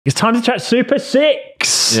It's time to chat Super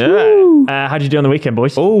 6. Yeah. How did you do on the weekend,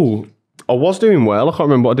 boys? Oh, I was doing well. I can't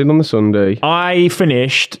remember what I did on the Sunday. I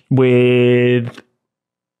finished with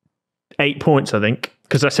 8 points, I think,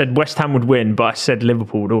 because I said West Ham would win, but I said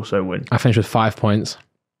Liverpool would also win. I finished with 5 points.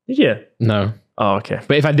 Did you? No. Oh, okay.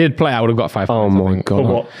 But if I did play, I would have got 5 Oh points. I my think. God.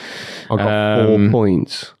 For what? I got 4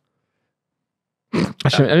 points.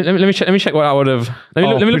 Actually, let me check what I would have. Let me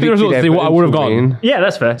look at the results to see what I would have gotten. Yeah,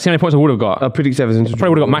 that's fair. See how many points I would have got. I predict Everton to Probably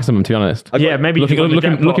would have got maximum, to be honest. Yeah, maybe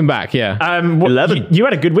Looking back, yeah. 11. You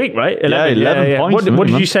had a good week, right? 11 points, What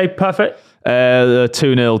did man. you say? Perfect?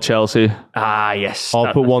 2-0 Chelsea. Ah, yes.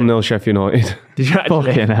 I'll put 1-0 Sheffield United. Did you actually?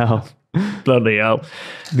 Fucking hell. Bloody hell.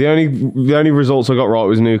 The only results I got right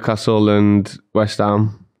was Newcastle and West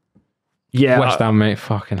Ham. Yeah. West Ham, mate.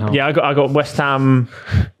 Fucking hell. Yeah, I got West Ham,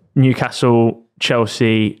 Newcastle,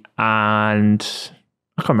 Chelsea, and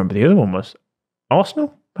I can't remember the other one was.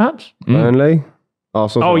 Arsenal, perhaps? Burnley.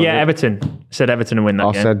 Arsenal. Oh, yeah, Everton. I said Everton to win that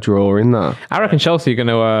I game. said draw in that. I reckon Chelsea are going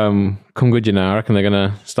to come good, you know. I reckon they're going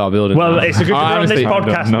to start building. Well, now. it's a good thing we're on this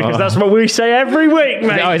Honestly, podcast no. because that's what we say every week,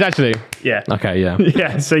 mate. Oh, it's actually. Yeah. Okay, yeah.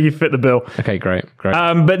 Yeah, so you fit the bill. Okay, great.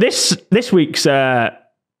 But this week's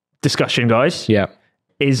discussion, guys, Yeah.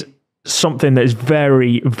 is something that is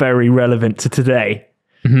very, very relevant to today.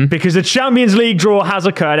 Mm-hmm. Because the Champions League draw has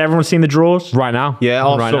occurred. Everyone's seen the draws? Right now. Yeah,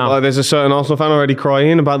 Right Arsenal, now. there's a certain Arsenal fan already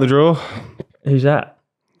crying about the draw. Who's that?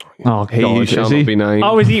 Oh, He God. shall Is not he? be named.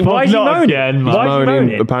 Oh, is he? Why is he Not moaning? again, man. Why is he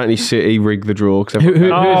moaning? Apparently City rigged the draw. Who is this?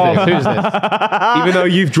 Who's this? Even though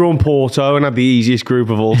you've drawn Porto and had the easiest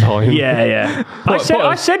group of all time. Yeah, yeah.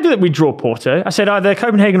 I said that we'd draw Porto. I said either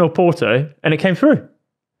Copenhagen or Porto, and it came through.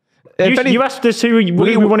 You asked us who we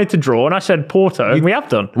wanted to draw, and I said Porto, and we have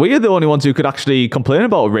done. We're the only ones who could actually complain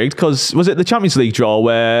about rigged, because was it the Champions League draw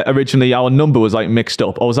where originally our number was like mixed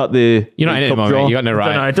up, or was that the You're not in it Cup anymore, draw? mate. You got no I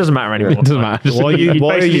don't know, right. it doesn't matter anymore. It doesn't matter. Just- Why are you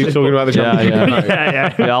basically talking about the Yeah, Champions yeah. League?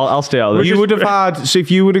 yeah. Yeah, I'll stay out of You this. would have had, so if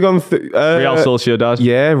you would have gone through... Real Sociedad.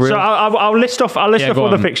 Yeah, Real. So I'll list off go all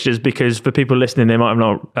the on. fixtures because for people listening, they might have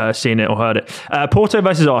not seen it or heard it. Porto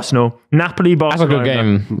versus Arsenal, Napoli, That's a Barcelona. good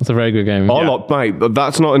game. That's a very good game. Mate, but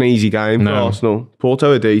that's not an easy game for No. Arsenal.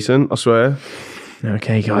 Porto are decent, I swear.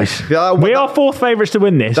 Okay, guys. Yeah, We are fourth favourites to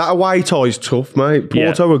win this. That away tie is tough, mate.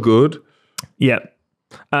 Porto are good. Yeah.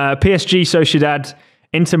 PSG, Sociedad,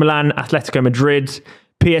 Inter Milan, Atletico Madrid,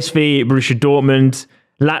 PSV, Borussia Dortmund,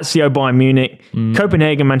 Lazio, Bayern Munich,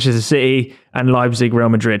 Copenhagen, Manchester City, and Leipzig, Real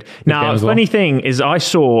Madrid. Now, game the as well. funny thing is I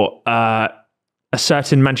saw a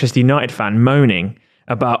certain Manchester United fan moaning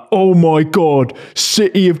about, oh my God,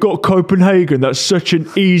 City have got Copenhagen. That's such an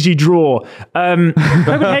easy draw. Copenhagen...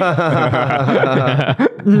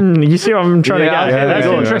 you see what I'm trying to get at here? That's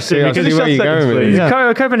interesting Yeah, I because see where you're going with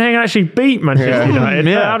it. Copenhagen actually beat Manchester United.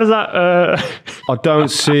 Yeah. How does that...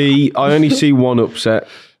 I only see one upset.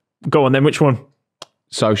 Go on then, which one?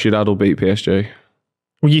 Sociedad will beat PSG.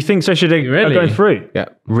 Well, you think Sociedad are Really? going through? Yeah.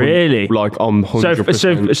 Really? Like, I'm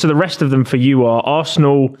 100%. So the rest of them for you are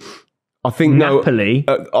Arsenal, I think Napoli.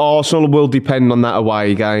 Arsenal will depend on that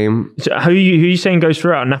away game. So who you saying goes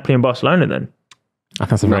through out of Napoli and Barcelona then? I think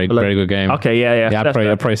that's a very, Napoli. very good game. Okay, yeah. Yeah, I'd That's probably,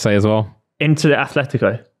 fair. I'd probably say as well. Into the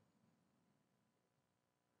Atletico.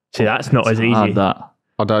 See, that's not as easy. Add that.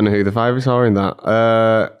 I don't know who the favourites are in that.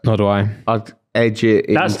 Nor do I. I'd edge it.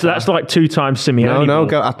 That's like 2 times Simeone. No, ball.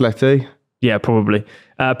 go Atleti. Yeah, probably.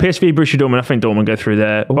 PSV, Borussia Dortmund. I think Dortmund go through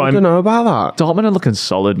there. Oh, I don't know about that. Dortmund are looking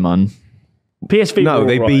solid, man. PSV. No, were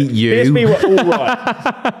they all beat right. you. PSV were all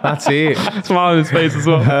right. That's it. Smile in his face as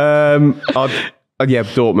well.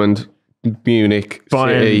 Dortmund, Munich,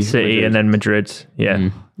 Bayern, City, Madrid. and then Madrid. Yeah,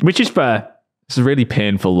 which is fair. It's really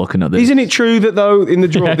painful looking at this. Isn't it true that though in the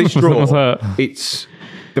draw, this Someone's draw, hurt. it's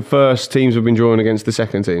the first teams have been drawing against the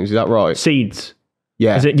second teams? Is that right? Seeds.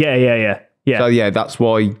 Yeah. Is it? Yeah. So yeah, that's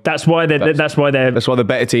why That's why they're. the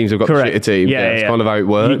better teams have got Correct. the shitter teams. Yeah, That's yeah. kind of how it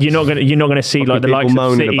works. You're not gonna see like the people likes of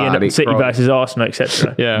moaning City about and it, City right. versus Arsenal,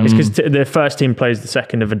 etc. Yeah. It's because the first team plays the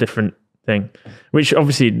second of a different thing, which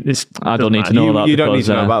obviously is. I don't need to know that. You don't need because,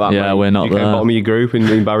 to know about that. Yeah, mate. we're not you there. bottom of your group and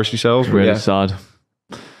embarrass yourselves. but Really yeah. sad.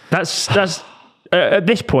 That's at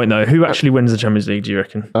this point though. Who actually wins the Champions League? Do you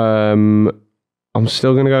reckon? I'm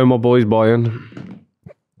still going to go with my boys Bayern.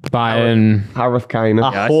 Bayern. Harith Kane.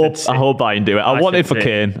 I I said hope Bayern do it. I want said it for City.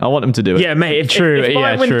 Kane. I want him to do it. Yeah, mate. If True, If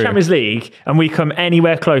yeah, Bayern win true. the Champions League and we come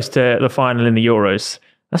anywhere close to the final in the Euros,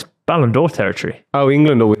 that's Ballon d'Or territory. Oh,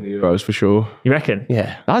 England will win the Euros for sure. You reckon?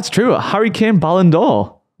 Yeah. That's true. Harry Kane Ballon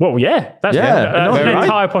d'Or. Well, yeah, that's no, an right.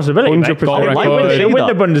 entire possibility. 100%. They win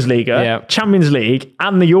the That. Bundesliga, Champions League,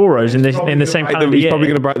 and the Euros in the same calendar He's year. probably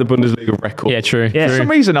going to break the Bundesliga record. Yeah, true. Yeah. For some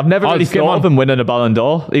reason, I've never really get him thought on. of him winning a Ballon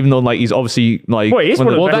d'Or, even though like he's obviously like. Well, he is one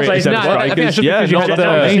of the Well, best that's players like, ever. I think that's just Yeah, because you no, have that's what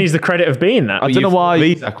I Just the... mean. needs the credit of being that. I don't know why.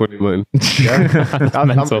 Isaac wouldn't win. Yeah. that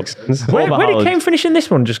mental. makes sense. Where did Haaland. Kane finish in this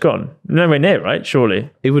one? Just gone. Nowhere near, right? Surely.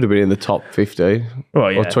 He would have been in the top 50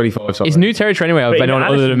 Well, yeah. or 25. Sorry. It's new territory anyway of But anyone Alisson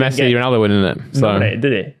other than didn't Messi get or Ronaldo winning it. So Nominated,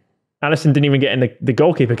 did he? Alisson didn't even get in the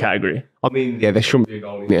goalkeeper category. I mean, yeah, there shouldn't be a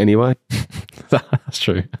goal in it anyway. that's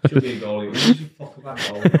true. Shouldn't be a goal in it. You should fuck about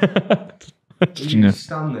goal. You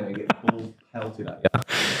stand there and get the ball pelted at you.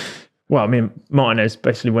 Well, I mean, Martinez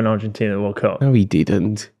basically won Argentina the World Cup. No, he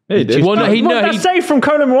didn't. He did. Well, no, That's saved from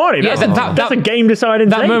Colin Muani. Yeah, That's a game-deciding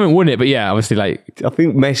that save. moment won it, but yeah, obviously like I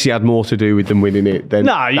think Messi had more to do with them winning it than.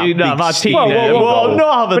 Nah, you know, my team. Whoa, whoa, whoa, whoa.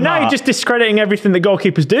 No, But now you're just discrediting everything that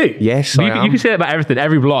goalkeepers do. Yes, you I can am. say that about everything.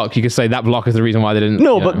 Every block, you could say that block is the reason why they didn't.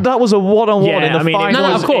 No, you know. but that was a one-on-one Yeah, in the I mean, it final.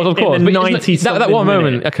 no, was of course. in the But isn't 90 it- that something one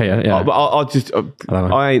moment. minute. Okay, yeah. But I just, don't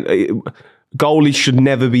know. goalies should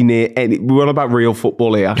never be near any. We're on about real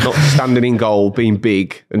football here, not standing in goal, being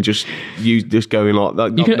big, and just going like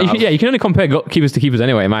that. You can only compare keepers to keepers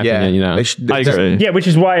anyway, in my opinion. You know, I agree. Yeah, which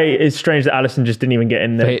is why it's strange that Alisson just didn't even get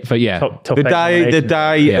in the But yeah. top The eight day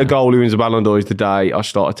nominations. a goalie wins a Ballon d'Or is the day I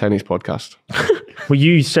start a tennis podcast. Well,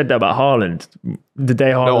 you said that about Haaland. The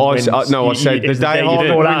day Haaland No, I wins, said the it's day you Haaland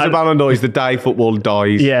fall wins out the of- Ballon d'Or is the day football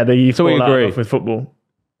dies. Yeah, you So we fall out agree. of with football.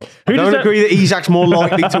 I don't agree that Isak's more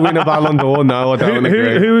likely to win a Ballon d'Or. No, I don't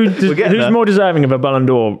agree. Who's there. more deserving of a Ballon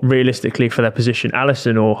d'Or realistically for their position,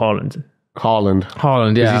 Alisson or Haaland?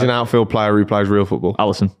 Haaland. yeah. He's an outfield player who plays real football.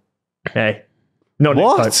 Allison. Hey, not Nick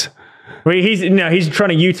Pope. What? Well, he's trying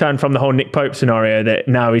to U-turn from the whole Nick Pope scenario that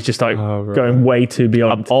now he's just like right. going way too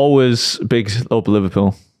beyond. Always big up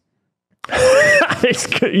Liverpool.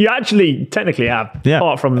 You actually technically have, Yeah.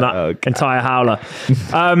 apart from that entire howler.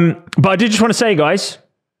 But I did just want to say, guys,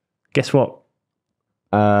 guess what?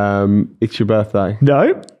 It's your birthday.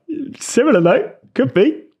 No, similar though. Could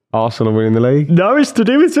be. Arsenal winning the league. No, it's to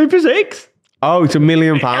do with Super 6. Oh, it's £1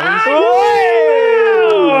 million.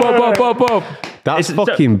 Bob. That's It's-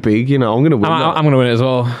 fucking big, you know. I'm going to win that. I'm going to win it as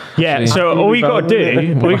well. Yeah, actually. so all we got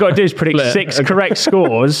to do is predict 6 correct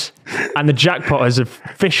scores, and the jackpot has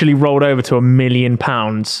officially rolled over to £1 million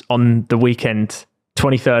on the weekend,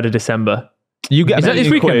 23rd of December. You get Is a that this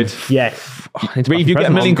million weekend? quid. Yes. If you get a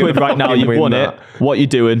million quid right now, you've win won that. it. What you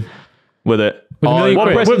doing with it? With a million What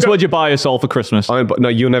quid? presents would you buy yourself for Christmas? No,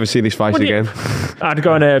 you'll never see this face do you- again. I'd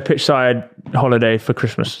go on a pitchside holiday for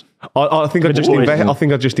Christmas. I think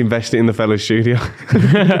I just invested in the fellas studio.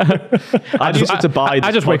 I'd use it to buy.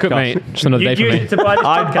 I just wake up, mate. Just another day for Use me. it to buy the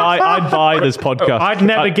podcast. I'd buy this podcast.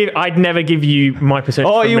 I'd never give you my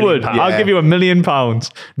percentage. Oh, for you £1 would? million. I'll give you £1 million.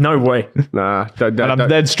 No way. Nah, don't. And I'm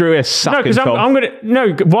then Struis No, sacking because Tom. I'm gonna. No,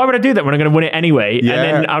 why would I do that when I'm gonna win it anyway? Yeah. And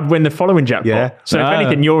then I'd win the following jackpot. Yeah. So if Ah.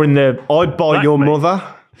 anything, you're in the. I'd buy Black, your mate. mother.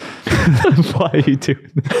 Why are you doing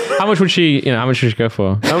that? How much would she go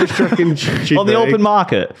for? How much do you reckon she'd On the be? open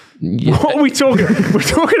market? What are we talking? We're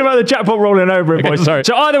talking about the jackpot rolling over, boys. sorry.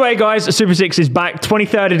 So either way, guys, Super 6 is back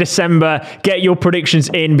 23rd of December. Get your predictions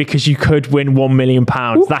in because you could win £1 million.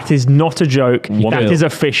 That is not a joke. That mil. is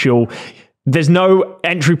official. There's no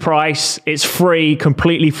entry price. It's free,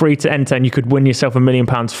 completely free to enter, and you could win yourself £1 million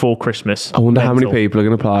for Christmas. I wonder how many Mental. people are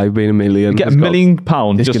going to play being $1 million. Get It's £1 got-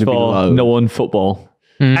 million it's just gonna be for low. knowing football.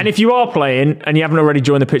 And if you are playing and you haven't already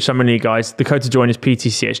joined the Pitch Summon League, guys, the code to join is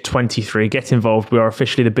PTCH23. Get involved. We are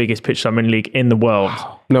officially the biggest Pitch Summon League in the world.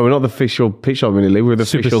 No, we're not the official pitch shot mini league. We're the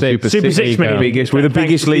Super official Six. Super 6 mini league. biggest. We're the Thanks.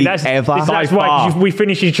 biggest league That's- ever. That's By why far. 'cause we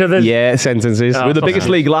finish each other's. Yeah, sentences. Oh, We're the fuck biggest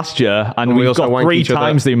yeah. league last year, and we we've also got wank 3 each other.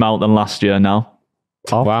 times the amount than last year now.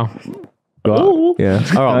 Wow. Yeah.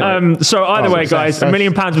 All right. So either way, guys, £1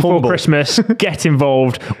 million before humble. Christmas. Get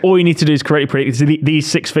involved. All you need to do is correctly predict these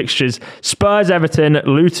 6 fixtures: Spurs, Everton,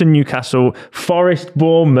 Luton, Newcastle, Forest,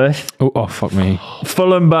 Bournemouth, Oh, fuck me.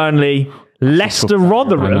 Fulham, Burnley, Leicester,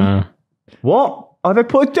 Rotherham. What? Oh, they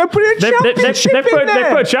put a They put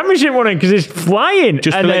a championship one in because it's flying.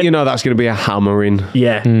 Just And to let then- you know, that's going to be a hammering.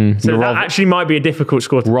 Yeah. So that Rother- actually might be a difficult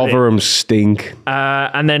score to predict. Rotherham stink.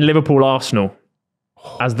 And then Liverpool, Arsenal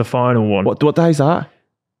as the final one. What day is that?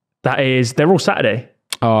 They're all Saturday.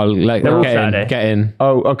 Oh, like, They're all get in. Saturday. Get in.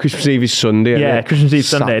 Oh, Christmas Eve is Sunday. isn't Yeah, it? Christmas Eve,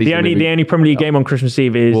 Sunday. Saturday's The gonna only be- the only Premier League game on Christmas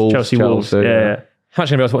Eve is Wolves, Chelsea Wolves. Chelsea, Yeah. yeah. I'm actually going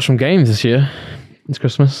to be able to watch some games this year. It's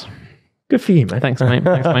Christmas. Good for you, man. Thanks, mate.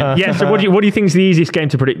 Thanks, mate. Yeah, so what do you think is the easiest game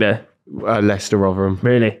to predict there? Leicester, Rotherham.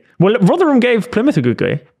 Really? Well, Rotherham gave Plymouth a good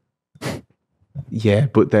game. Yeah,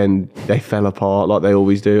 but then they fell apart like they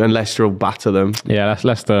always do, and Leicester will batter them. Yeah, that's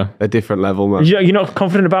Leicester. A different level, man. You're not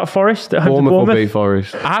confident about Forest at home to Bournemouth will Bournemouth? beat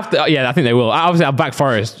Forest. I have to. Yeah, I think they will. Obviously, I'll back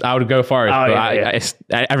Forest. I would go Forest. Oh, but yeah. It's,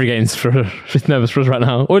 every game's it's nervous for us right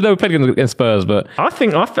now. Although we played against Spurs, but I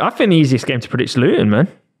think the easiest game to predict is Luton, man.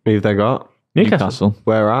 Who have they got? Newcastle.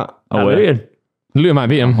 Where at? Luton. Luton might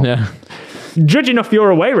beat him. Yeah. Judging off your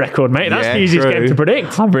away record, mate, that's Yeah, the easiest true. game to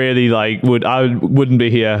predict. I really wouldn't be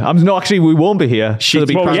here. No, actually, we won't be here. Shitty It'll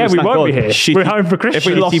be Well, yeah, Christmas, we thank won't be God. here. Shitty- We're home for Christmas.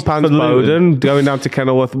 If we lost Shitty Pants for Luton. Bowden going down to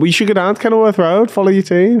Kenilworth. We should go down to Kenilworth Road, follow your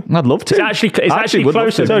team. I'd love to. It's actually would love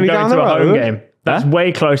closer to. than only going down to the a home road. game. That's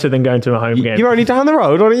way closer than going to a home game. You're only down the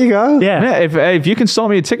road, why don't you go? Yeah. Yeah, if you can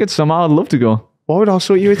sort me a ticket somehow, I'd love to go. Why would I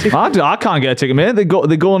sort you a ticket? I can't get a ticket, mate. They're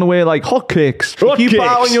going away like hotcakes. If you put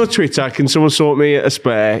out on your Twitter, can someone sort me a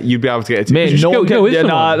spare? You'd be able to get a ticket. Mate, just no go- one go can, with yeah,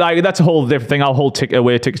 someone. like that's a whole different thing. Our whole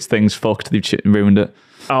away tickets thing's fucked. They've ruined it.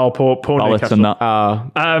 Oh, poor Ballots Newcastle. and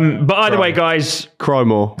that. But either way, guys, Cry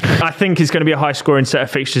more. I think it's going to be a high-scoring set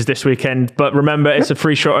of fixtures this weekend. But remember, it's a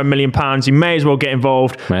free shot at £1 million. You may as well get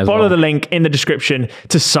involved. May as Follow well. the link in the description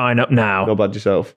to sign up now. Not bad yourself.